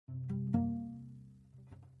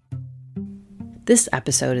This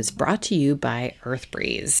episode is brought to you by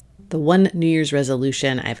EarthBreeze, the one New Year's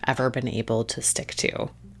resolution I've ever been able to stick to.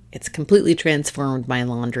 It's completely transformed my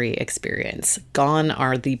laundry experience. Gone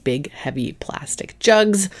are the big, heavy plastic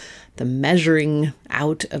jugs, the measuring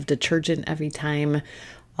out of detergent every time.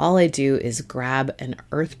 All I do is grab an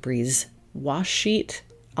EarthBreeze wash sheet.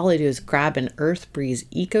 All I do is grab an EarthBreeze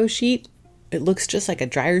Eco Sheet. It looks just like a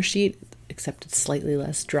dryer sheet, except it's slightly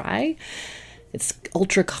less dry. It's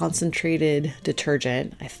ultra concentrated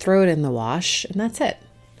detergent. I throw it in the wash and that's it.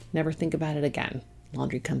 Never think about it again.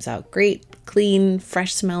 Laundry comes out great, clean,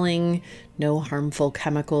 fresh smelling, no harmful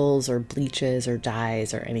chemicals or bleaches or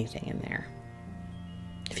dyes or anything in there.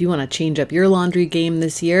 If you want to change up your laundry game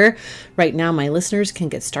this year, right now my listeners can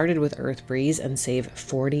get started with EarthBreeze and save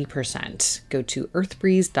 40%. Go to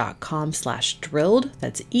earthbreeze.com/drilled.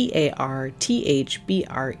 That's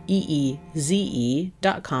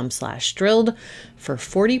EARTHBREEZE.com/drilled for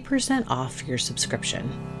 40% off your subscription.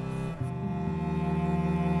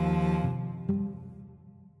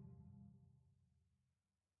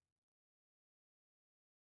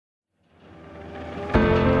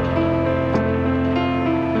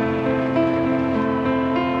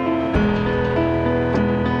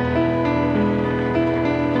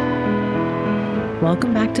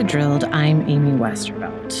 Welcome back to Drilled. I'm Amy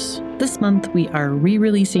Westervelt. This month, we are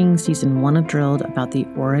re-releasing Season 1 of Drilled about the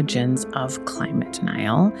origins of climate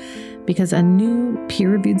denial because a new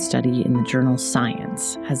peer-reviewed study in the journal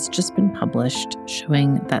Science has just been published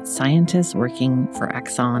showing that scientists working for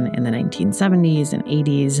Exxon in the 1970s and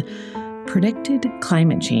 80s predicted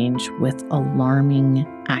climate change with alarming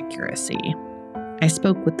accuracy. I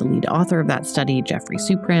spoke with the lead author of that study, Jeffrey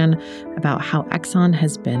Supran, about how Exxon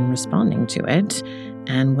has been responding to it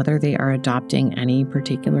and whether they are adopting any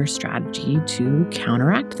particular strategy to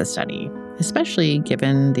counteract the study, especially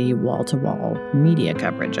given the wall-to-wall media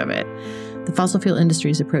coverage of it. The fossil fuel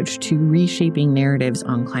industry's approach to reshaping narratives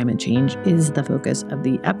on climate change is the focus of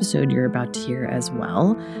the episode you're about to hear as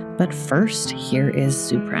well. But first, here is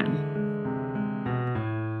Supran.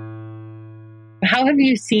 How have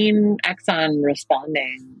you seen Exxon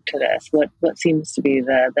responding to this? What seems to be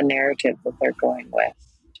the narrative that they're going with?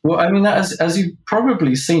 Well, I mean, as you've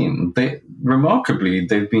probably seen, they've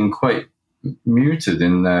been quite muted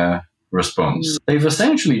in their response. They've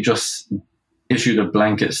essentially just issued a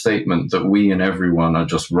blanket statement that we and everyone are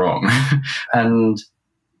just wrong. And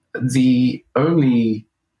the only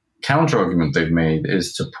counter-argument they've made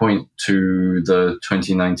is to point to the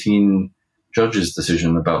 2019 judge's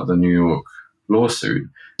decision about the New York lawsuit.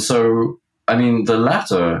 So, I mean, the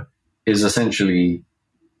latter is essentially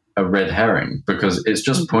a red herring because it's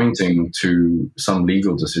just pointing to some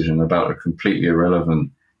legal decision about a completely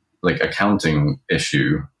irrelevant, accounting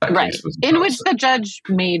issue. Right. In which the judge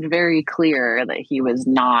made very clear that he was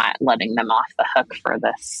not letting them off the hook for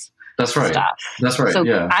this. That's right. Stuff. That's right. So,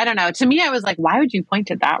 yeah. I don't know. To me, I was like, why would you point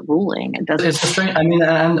to that ruling? It doesn't. It's a strange. I mean,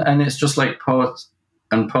 and it's just like part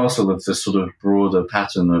and parcel of this sort of broader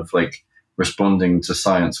pattern of responding to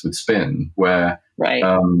science with spin, where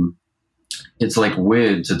it's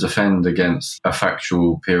weird to defend against a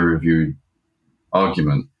factual peer-reviewed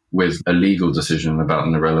argument with a legal decision about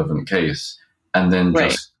an irrelevant case, and then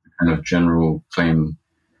just kind of general claim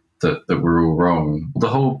that we're all wrong. The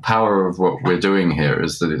whole power of what we're doing here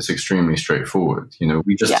is that it's extremely straightforward. You know,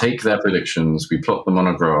 we just take their predictions, we plot them on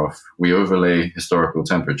a graph, we overlay historical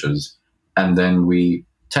temperatures, and then we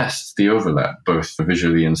test the overlap, both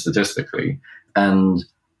visually and statistically. And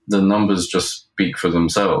the numbers just speak for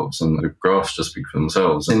themselves and the graphs just speak for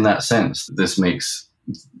themselves. In that sense, this makes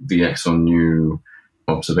the Exxon new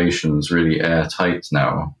observations really airtight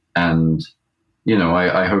now. And,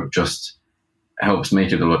 I hope just helps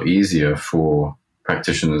make it a lot easier for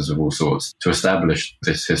practitioners of all sorts to establish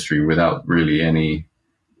this history without really any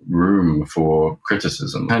room for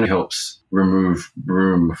criticism. Kind of helps remove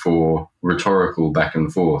room for rhetorical back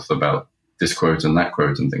and forth about this quote and that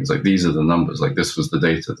quote and things. These are the numbers, this was the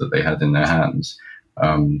data that they had in their hands.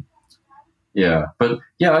 But I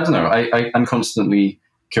don't know. I'm constantly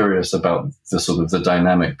curious about the sort of the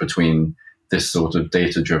dynamic between this sort of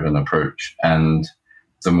data-driven approach and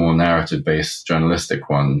the more narrative-based journalistic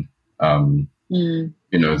one, that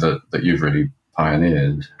you've really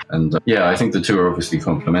pioneered. And I think the two are obviously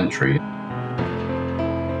complementary.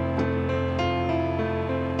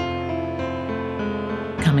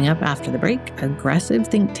 Coming up after the break, aggressive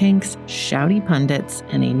think tanks, shouty pundits,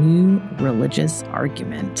 and a new religious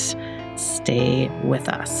argument. Stay with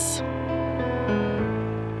us.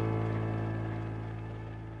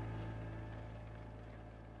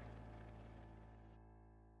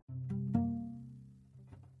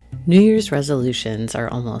 New Year's resolutions are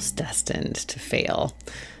almost destined to fail.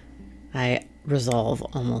 I resolve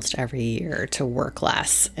almost every year to work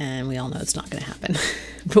less, and we all know it's not going to happen.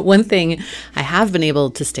 But one thing I have been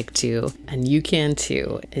able to stick to, and you can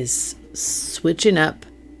too, is switching up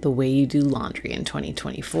the way you do laundry in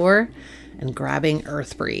 2024 and grabbing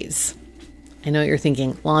EarthBreeze. I know you're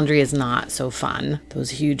thinking laundry is not so fun.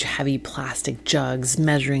 Those huge heavy plastic jugs,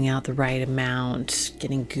 measuring out the right amount,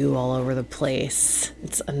 getting goo all over the place.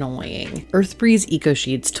 It's annoying. EarthBreeze Eco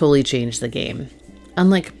Sheets totally changed the game.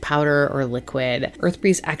 Unlike powder or liquid,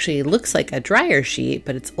 EarthBreeze actually looks like a dryer sheet,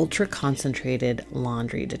 but it's ultra concentrated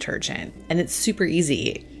laundry detergent. And it's super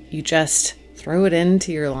easy. You just throw it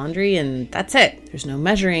into your laundry and that's it. There's no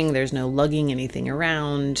measuring, there's no lugging anything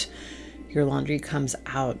around. Your laundry comes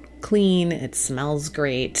out clean. It smells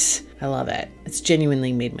great. I love it. It's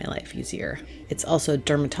genuinely made my life easier. It's also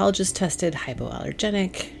dermatologist tested,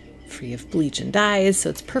 hypoallergenic, free of bleach and dyes, so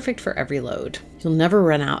it's perfect for every load. You'll never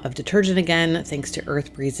run out of detergent again thanks to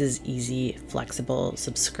EarthBreeze's easy, flexible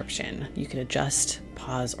subscription. You can adjust,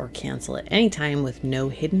 pause, or cancel at any time with no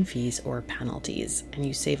hidden fees or penalties, and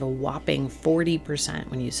you save a whopping 40%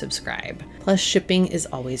 when you subscribe. Plus, shipping is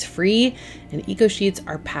always free, and Eco Sheets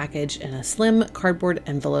are packaged in a slim cardboard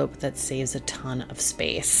envelope that saves a ton of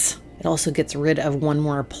space. It also gets rid of one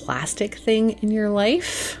more plastic thing in your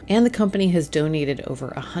life. And the company has donated over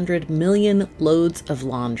 100 million loads of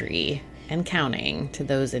laundry and counting to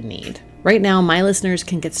those in need. Right now, my listeners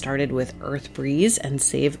can get started with EarthBreeze and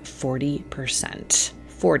save 40%.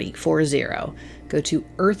 40. Go to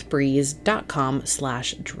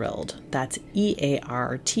earthbreeze.com/drilled. That's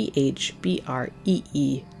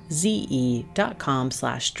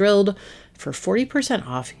EARTHBREEZE.com/drilled for 40%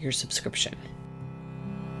 off your subscription.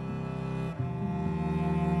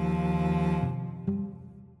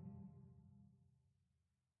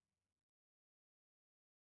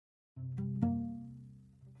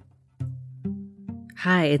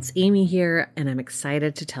 Hi, it's Amy here, and I'm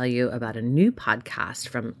excited to tell you about a new podcast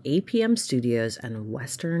from APM Studios and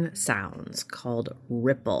Western Sounds called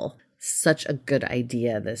Ripple. Such a good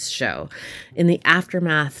idea, this show. In the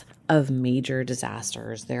aftermath of major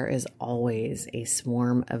disasters, there is always a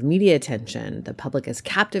swarm of media attention. The public is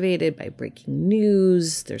captivated by breaking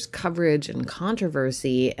news, there's coverage and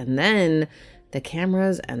controversy, and then the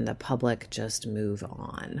cameras and the public just move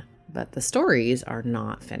on. But the stories are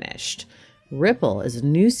not finished. Ripple is a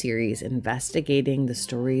new series investigating the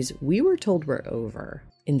stories we were told were over.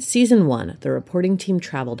 In season 1, the reporting team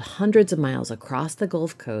traveled hundreds of miles across the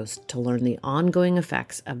Gulf Coast to learn the ongoing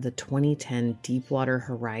effects of the 2010 Deepwater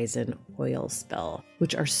Horizon oil spill,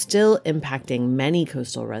 which are still impacting many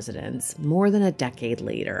coastal residents more than a decade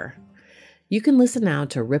later. You can listen now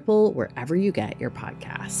to Ripple wherever you get your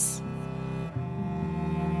podcasts.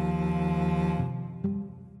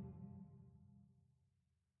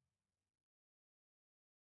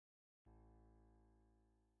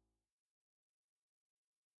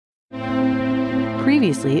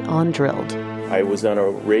 Previously on Drilled. I was on a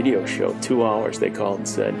radio show, 2 hours. They called and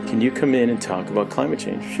said, "Can you come in and talk about climate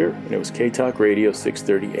change?" Sure. And it was K-Talk Radio,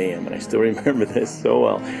 6:30 a.m. And I still remember this so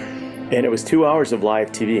well. And it was 2 hours of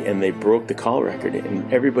live TV, and they broke the call record.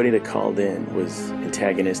 And everybody that called in was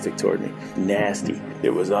antagonistic toward me. Nasty.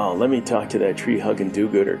 It was all, let me talk to that tree-hugging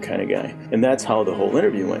do-gooder kind of guy. And that's how the whole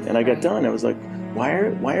interview went. And I got done. I was like,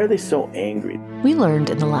 why are they so angry? We learned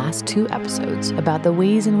in the last 2 episodes about the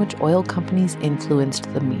ways in which oil companies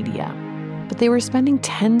influenced the media. But they were spending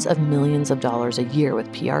tens of millions of dollars a year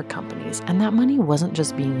with PR companies, and that money wasn't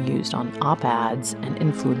just being used on op-ads and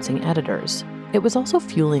influencing editors. It was also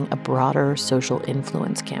fueling a broader social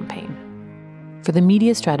influence campaign. For the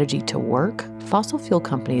media strategy to work, fossil fuel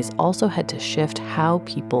companies also had to shift how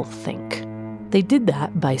people think. They did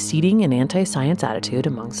that by seeding an anti-science attitude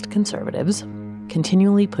amongst conservatives,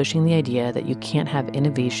 continually pushing the idea that you can't have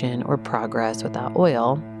innovation or progress without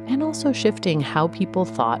oil, and also shifting how people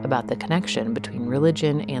thought about the connection between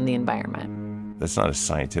religion and the environment. That's not a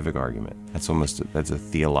scientific argument. That's a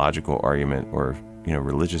theological argument or,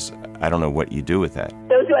 religious. I don't know what you do with that.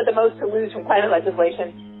 Those who had the most to lose from climate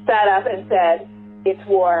legislation sat up and said, it's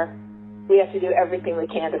war. We have to do everything we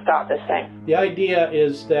can to stop this thing. The idea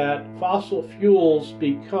is that fossil fuels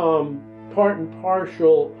become part and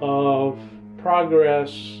parcel of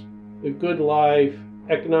progress, the good life,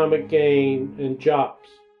 economic gain, and jobs.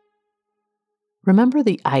 Remember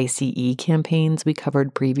the ICE campaigns we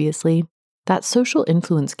covered previously? That social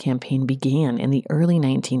influence campaign began in the early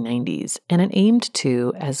 1990s, and it aimed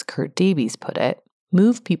to, as Kurt Davies put it,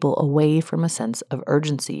 move people away from a sense of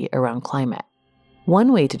urgency around climate.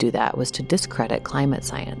 One way to do that was to discredit climate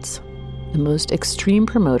science. the most extreme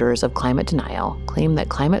promoters of climate denial claim that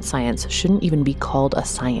climate science shouldn't even be called a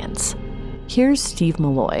science. Here's Steve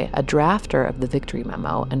Milloy, a drafter of the Victory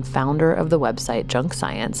Memo and founder of the website Junk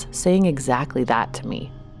Science, saying exactly that to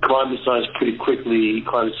me. Climate science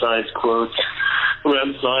quotes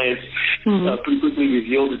around science pretty quickly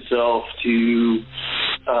revealed itself to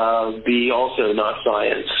be also not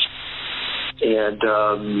science. And,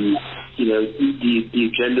 the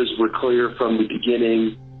agendas were clear from the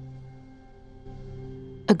beginning.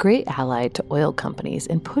 A great ally to oil companies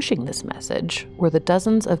in pushing this message were the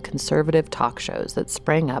dozens of conservative talk shows that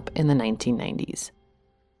sprang up in the 1990s.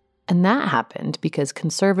 And that happened because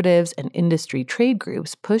conservatives and industry trade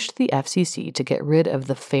groups pushed the FCC to get rid of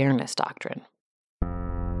the fairness doctrine.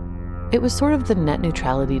 It was sort of the net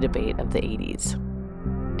neutrality debate of the 80s.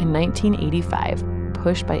 In 1985,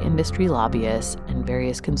 pushed by industry lobbyists and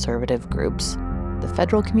various conservative groups, the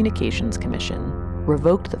Federal Communications Commission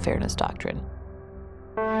revoked the fairness doctrine.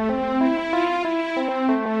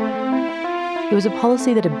 It was a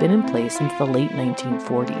policy that had been in place since the late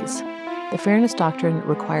 1940s. The Fairness Doctrine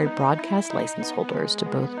required broadcast license holders to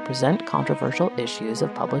both present controversial issues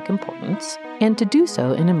of public importance and to do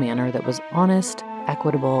so in a manner that was honest,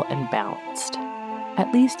 equitable, and balanced,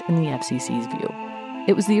 at least in the FCC's view.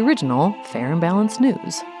 It was the original fair and balanced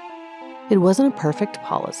news. It wasn't a perfect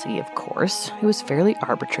policy, of course. It was fairly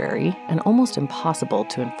arbitrary and almost impossible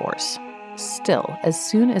to enforce. Still, as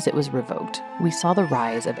soon as it was revoked, we saw the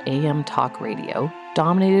rise of AM talk radio,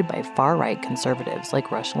 dominated by far-right conservatives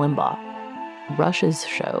like Rush Limbaugh. Rush's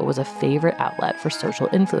show was a favorite outlet for social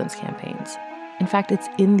influence campaigns. In fact, it's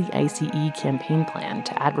in the ICE campaign plan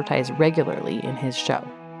to advertise regularly in his show.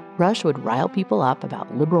 Rush would rile people up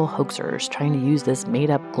about liberal hoaxers trying to use this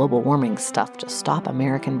made-up global warming stuff to stop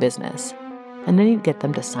American business, and then he'd get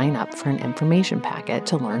them to sign up for an information packet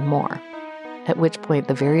to learn more. At which point,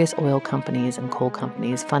 the various oil companies and coal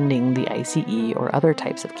companies funding the ICE or other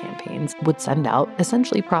types of campaigns would send out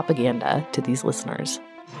essentially propaganda to these listeners.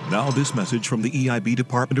 Now this message from the EIB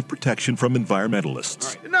Department of Protection from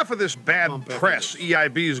environmentalists. Right, enough of this bad press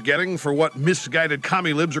EIB is getting for what misguided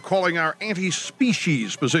commie-libs are calling our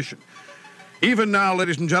anti-species position. Even now,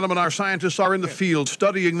 ladies and gentlemen, our scientists are in the field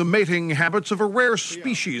studying the mating habits of a rare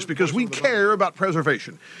species because we care about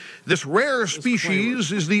preservation. This rare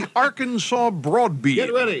species is the Arkansas broadbeam.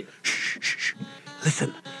 Get ready. Shh, shh, shh.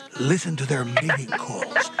 Listen to their mating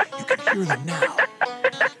calls. You can hear them now.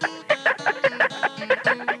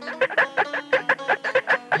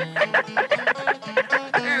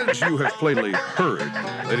 As you have plainly heard,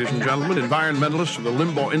 ladies and gentlemen, environmentalists from the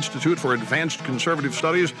Limbaugh Institute for Advanced Conservative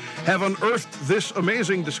Studies have unearthed this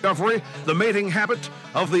amazing discovery, the mating habit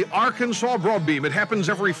of the Arkansas broadbeam. It happens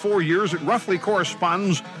every 4 years. It roughly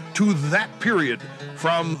corresponds to that period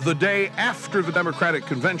from the day after the Democratic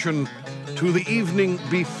Convention to the evening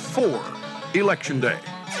before Election Day.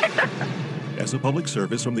 As a public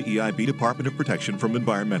service from the EIB Department of Protection from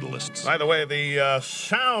environmentalists. By the way, the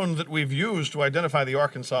sound that we've used to identify the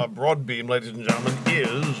Arkansas broadbeam, ladies and gentlemen,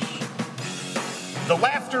 is the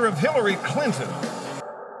laughter of Hillary Clinton.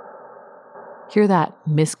 Hear that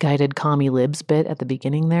misguided commie libs bit at the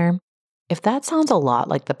beginning there? If that sounds a lot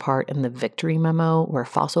like the part in the Victory Memo where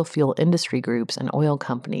fossil fuel industry groups and oil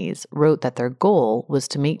companies wrote that their goal was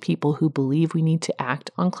to make people who believe we need to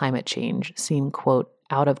act on climate change seem, quote,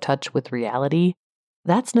 out of touch with reality,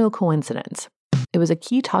 that's no coincidence. It was a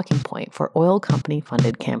key talking point for oil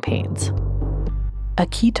company-funded campaigns. A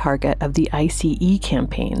key target of the ICE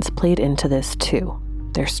campaigns played into this too.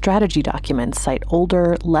 Their strategy documents cite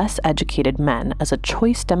older, less educated men as a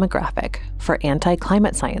choice demographic for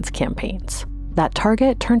anti-climate science campaigns. That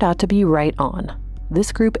target turned out to be right on.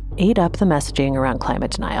 This group ate up the messaging around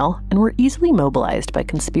climate denial and were easily mobilized by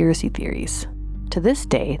conspiracy theories. To this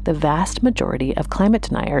day, the vast majority of climate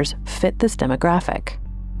deniers fit this demographic.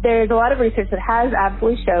 There's a lot of research that has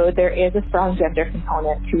absolutely showed there is a strong gender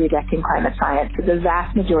component to rejecting climate science. The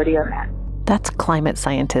vast majority are men. That's climate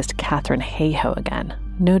scientist Katharine Hayhoe again,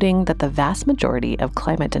 noting that the vast majority of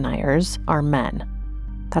climate deniers are men.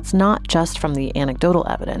 That's not just from the anecdotal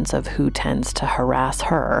evidence of who tends to harass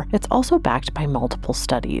her, it's also backed by multiple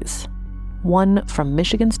studies. One from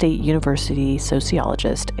Michigan State University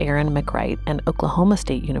sociologist Aaron McWright and Oklahoma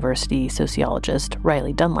State University sociologist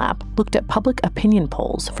Riley Dunlap looked at public opinion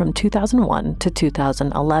polls from 2001 to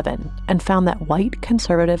 2011 and found that white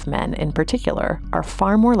conservative men in particular are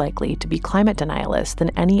far more likely to be climate denialists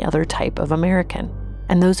than any other type of American.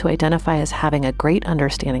 And those who identify as having a great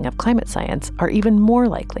understanding of climate science are even more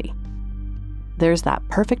likely. There's that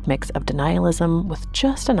perfect mix of denialism with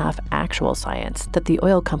just enough actual science that the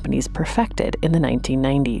oil companies perfected in the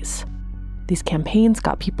 1990s. these campaigns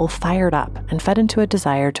got people fired up and fed into a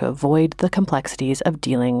desire to avoid the complexities of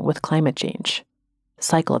dealing with climate change. The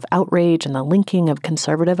cycle of outrage and the linking of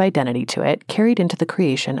conservative identity to it carried into the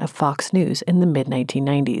creation of Fox News in the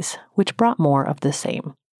mid-1990s, which brought more of the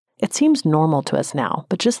same. It seems normal to us now,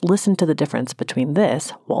 but just listen to the difference between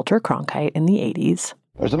this, Walter Cronkite in the 80s.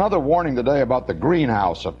 There's another warning today about the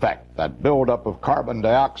greenhouse effect. That buildup of carbon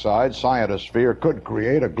dioxide scientists fear could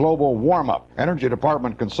create a global warm-up. Energy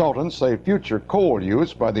Department consultants say future coal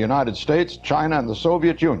use by the United States, China, and the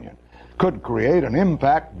Soviet Union could create an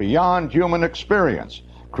impact beyond human experience,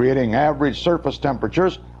 creating average surface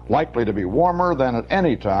temperatures likely to be warmer than at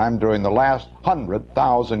any time during the last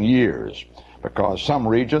 100,000 years. Because some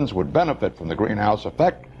regions would benefit from the greenhouse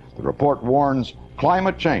effect, the report warns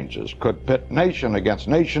climate changes could pit nation against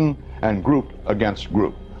nation and group against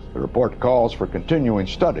group. The report calls for continuing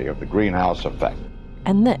study of the greenhouse effect.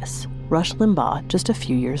 And this, Rush Limbaugh just a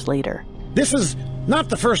few years later. This is not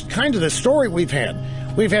the first kind of this story we've had.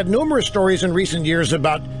 We've had numerous stories in recent years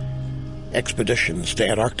about expeditions to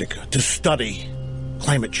Antarctica to study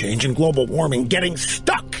climate change and global warming getting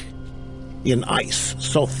stuck in ice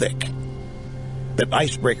so thick that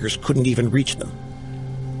icebreakers couldn't even reach them.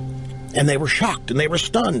 And they were shocked and they were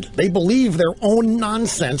stunned. They believe their own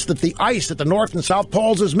nonsense that the ice at the North and South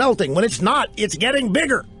Poles is melting, when it's not. It's getting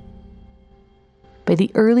bigger. By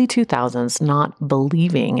the early 2000s, not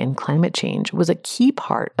believing in climate change was a key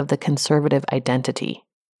part of the conservative identity.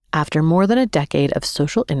 After more than a decade of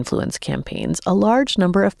social influence campaigns, a large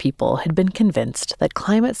number of people had been convinced that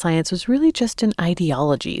climate science was really just an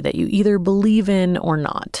ideology that you either believe in or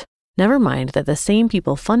not. Never mind that the same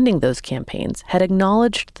people funding those campaigns had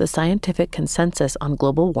acknowledged the scientific consensus on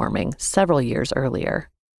global warming several years earlier.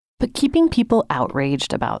 But keeping people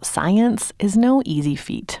outraged about science is no easy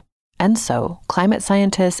feat. And so, climate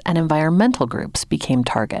scientists and environmental groups became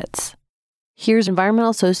targets. Here's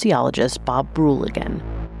environmental sociologist Bob Bruhl again.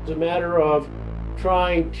 It's a matter of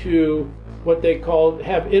trying to, what they call,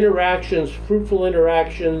 have interactions, fruitful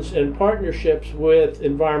interactions and partnerships with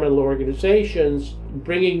environmental organizations,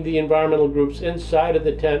 bringing the environmental groups inside of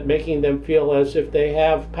the tent, making them feel as if they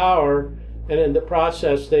have power, and in the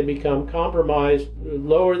process they become compromised,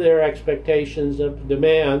 lower their expectations of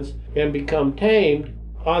demands, and become tamed.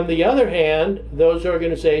 On the other hand, those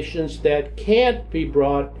organizations that can't be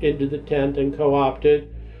brought into the tent and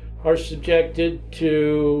co-opted are subjected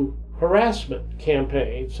to harassment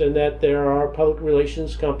campaigns, and that there are public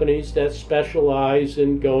relations companies that specialize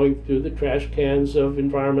in going through the trash cans of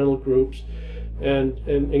environmental groups and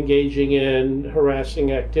engaging in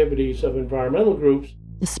harassing activities of environmental groups.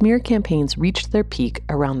 The smear campaigns reached their peak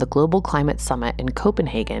around the Global Climate Summit in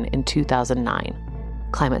Copenhagen in 2009.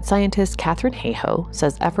 Climate scientist Katharine Hayhoe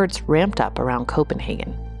says efforts ramped up around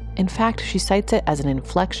Copenhagen. In fact, she cites it as an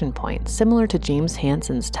inflection point similar to James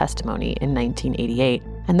Hansen's testimony in 1988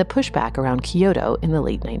 and the pushback around Kyoto in the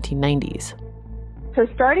late 1990s. So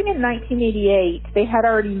starting in 1988, they had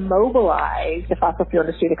already mobilized the fossil fuel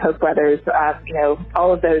industry, the Koch brothers,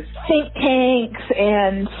 all of those think tanks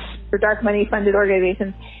and for dark money funded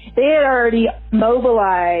organizations. They had already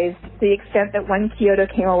mobilized to the extent that when Kyoto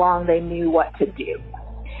came along, they knew what to do.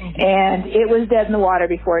 And it was dead in the water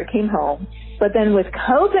before it came home. But then with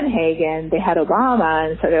Copenhagen, they had Obama,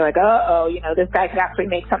 and so they're like, this guy could actually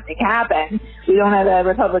make something happen. We don't have a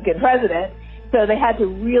Republican president. So they had to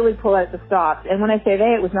really pull out the stops. And when I say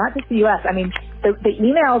they, it was not just the U.S. I mean, the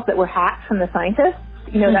emails that were hacked from the scientists,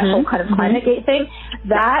 that whole kind of ClimateGate thing,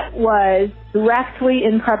 that was directly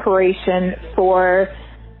in preparation for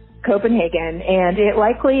Copenhagen, and it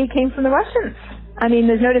likely came from the Russians. I mean,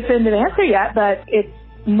 there's no definitive answer yet, but it's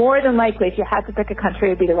more than likely, if you had to pick a country,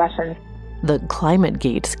 it would be the Russians. The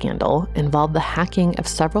ClimateGate scandal involved the hacking of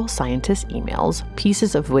several scientists' emails,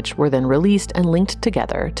 pieces of which were then released and linked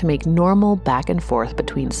together to make normal back and forth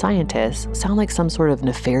between scientists sound like some sort of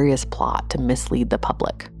nefarious plot to mislead the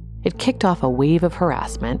public. It kicked off a wave of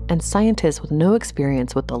harassment, and scientists with no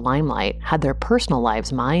experience with the limelight had their personal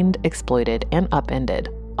lives mined, exploited, and upended,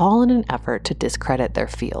 all in an effort to discredit their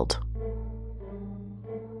field.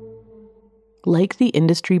 Like the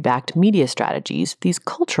industry-backed media strategies, these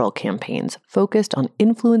cultural campaigns focused on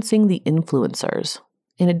influencing the influencers.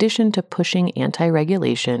 In addition to pushing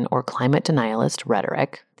anti-regulation or climate denialist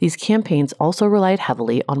rhetoric, these campaigns also relied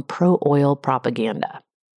heavily on pro-oil propaganda.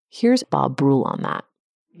 Here's Bob Bruhl on that.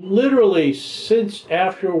 Literally, since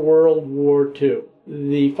after World War II,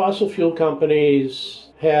 the fossil fuel companies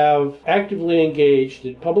have actively engaged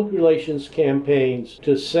in public relations campaigns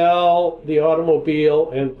to sell the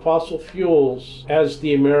automobile and fossil fuels as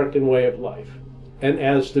the American way of life and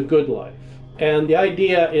as the good life. And the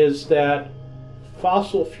idea is that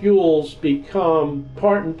fossil fuels become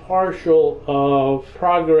part and parcel of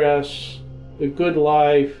progress, the good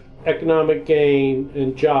life, economic gain,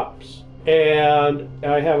 and jobs. And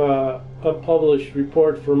I have a unpublished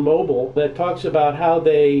report for Mobil that talks about how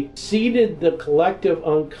they seeded the collective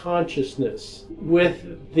unconsciousness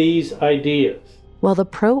with these ideas. While the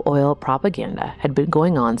pro-oil propaganda had been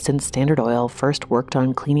going on since Standard Oil first worked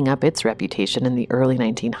on cleaning up its reputation in the early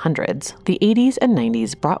 1900s, the 80s and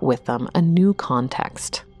 90s brought with them a new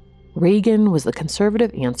context. Reagan was the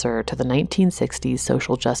conservative answer to the 1960s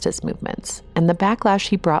social justice movements, and the backlash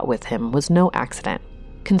he brought with him was no accident.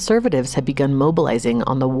 Conservatives had begun mobilizing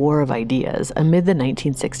on the war of ideas amid the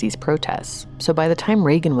 1960s protests, so by the time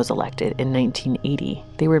Reagan was elected in 1980,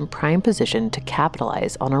 they were in prime position to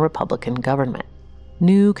capitalize on a Republican government.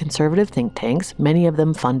 New conservative think tanks, many of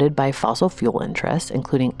them funded by fossil fuel interests,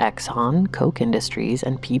 including Exxon, Koch Industries,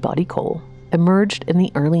 and Peabody Coal, emerged in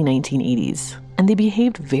the early 1980s, and they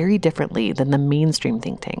behaved very differently than the mainstream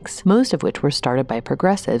think tanks, most of which were started by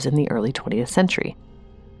progressives in the early 20th century.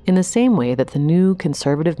 In the same way that the new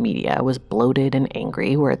conservative media was bloated and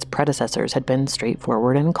angry where its predecessors had been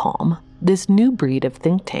straightforward and calm, this new breed of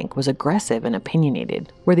think tank was aggressive and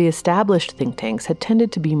opinionated, where the established think tanks had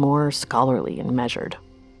tended to be more scholarly and measured.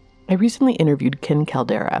 I recently interviewed Ken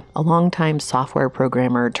Caldera, a longtime software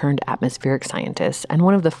programmer turned atmospheric scientist and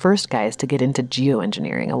one of the first guys to get into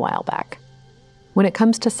geoengineering a while back. When it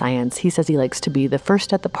comes to science, he says he likes to be the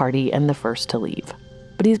first at the party and the first to leave.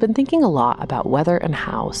 But he's been thinking a lot about whether and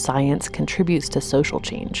how science contributes to social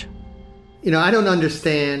change. I don't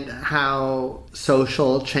understand how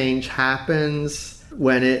social change happens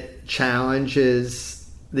when it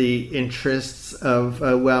challenges the interests of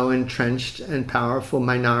a well-entrenched and powerful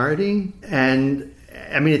minority. And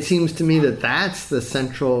it seems to me that that's the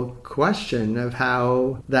central question of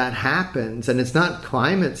how that happens. And it's not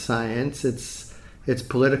climate science, it's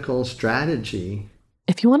political strategy.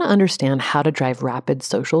 If you want to understand how to drive rapid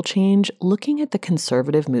social change, looking at the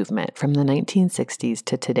conservative movement from the 1960s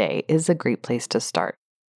to today is a great place to start.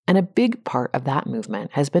 And a big part of that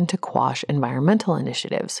movement has been to quash environmental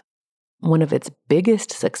initiatives. One of its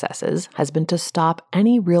biggest successes has been to stop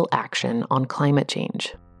any real action on climate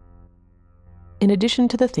change. In addition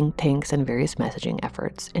to the think tanks and various messaging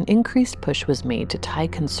efforts, an increased push was made to tie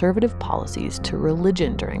conservative policies to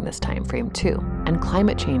religion during this time frame too, and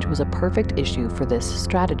climate change was a perfect issue for this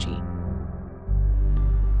strategy.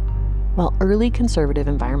 While early conservative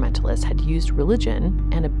environmentalists had used religion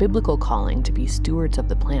and a biblical calling to be stewards of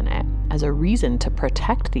the planet as a reason to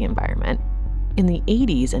protect the environment, in the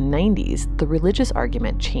 80s and 90s, the religious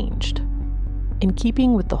argument changed. In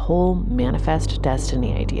keeping with the whole manifest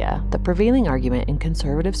destiny idea, the prevailing argument in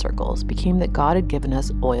conservative circles became that God had given us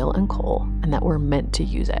oil and coal and that we're meant to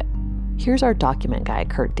use it. Here's our document guy,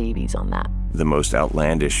 Kurt Davies, on that. The most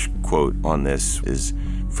outlandish quote on this is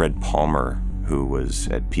Fred Palmer, who was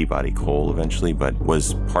at Peabody Coal eventually, but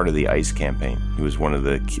was part of the ICE campaign. He was one of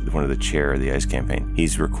the chair of the ICE campaign.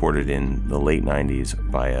 He's recorded in the late 90s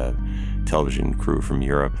by a television crew from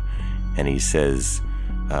Europe, and he says,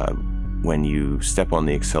 when you step on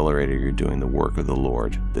the accelerator, you're doing the work of the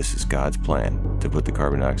Lord. This is God's plan to put the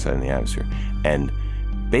carbon dioxide in the atmosphere. And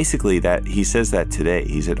basically that he says that today.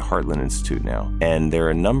 He's at Heartland Institute now. And there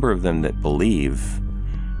are a number of them that believe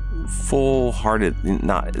full-hearted,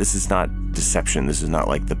 this is not deception. This is not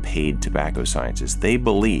like the paid tobacco scientists. They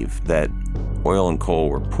believe that oil and coal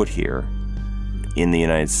were put here in the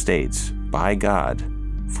United States by God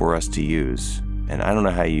for us to use. And I don't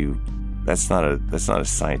know how that's not a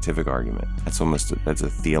scientific argument. That's a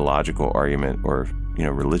theological argument or,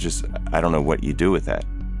 religious. I don't know what you do with that.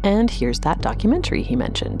 And here's that documentary he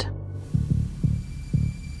mentioned.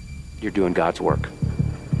 You're doing God's work.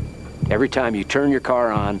 Every time you turn your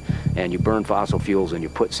car on and you burn fossil fuels and you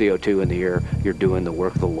put CO2 in the air, you're doing the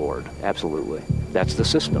work of the Lord. Absolutely. That's the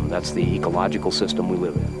system. That's the ecological system we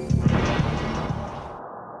live in.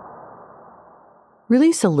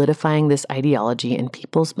 Really solidifying this ideology in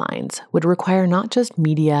people's minds would require not just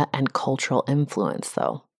media and cultural influence,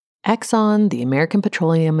 though. Exxon, the American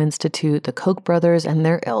Petroleum Institute, the Koch brothers, and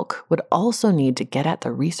their ilk would also need to get at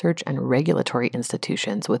the research and regulatory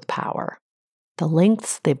institutions with power. The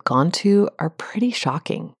lengths they've gone to are pretty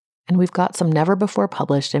shocking, and we've got some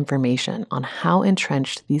never-before-published information on how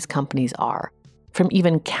entrenched these companies are, from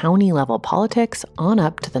even county-level politics on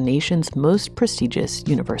up to the nation's most prestigious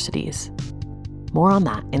universities. More on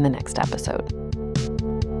that in the next episode.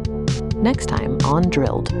 Next time on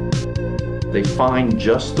Drilled. They find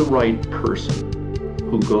just the right person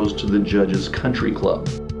who goes to the judge's country club,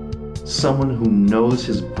 someone who knows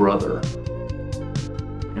his brother,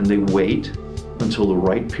 and they wait until the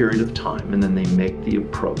right period of time, and then they make the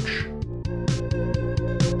approach.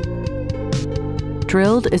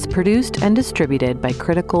 Drilled is produced and distributed by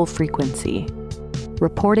Critical Frequency.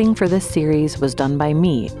 Reporting for this series was done by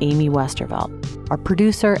me, Amy Westervelt. Our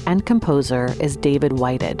producer and composer is David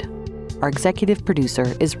Whited. Our executive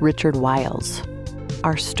producer is Richard Wiles.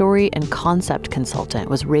 Our story and concept consultant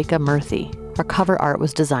was Rekha Murthy. Our cover art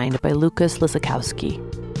was designed by Lucas Lisakowski.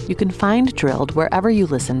 You can find Drilled wherever you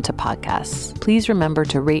listen to podcasts. Please remember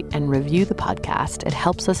to rate and review the podcast. It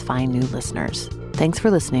helps us find new listeners. Thanks for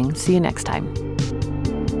listening. See you next time.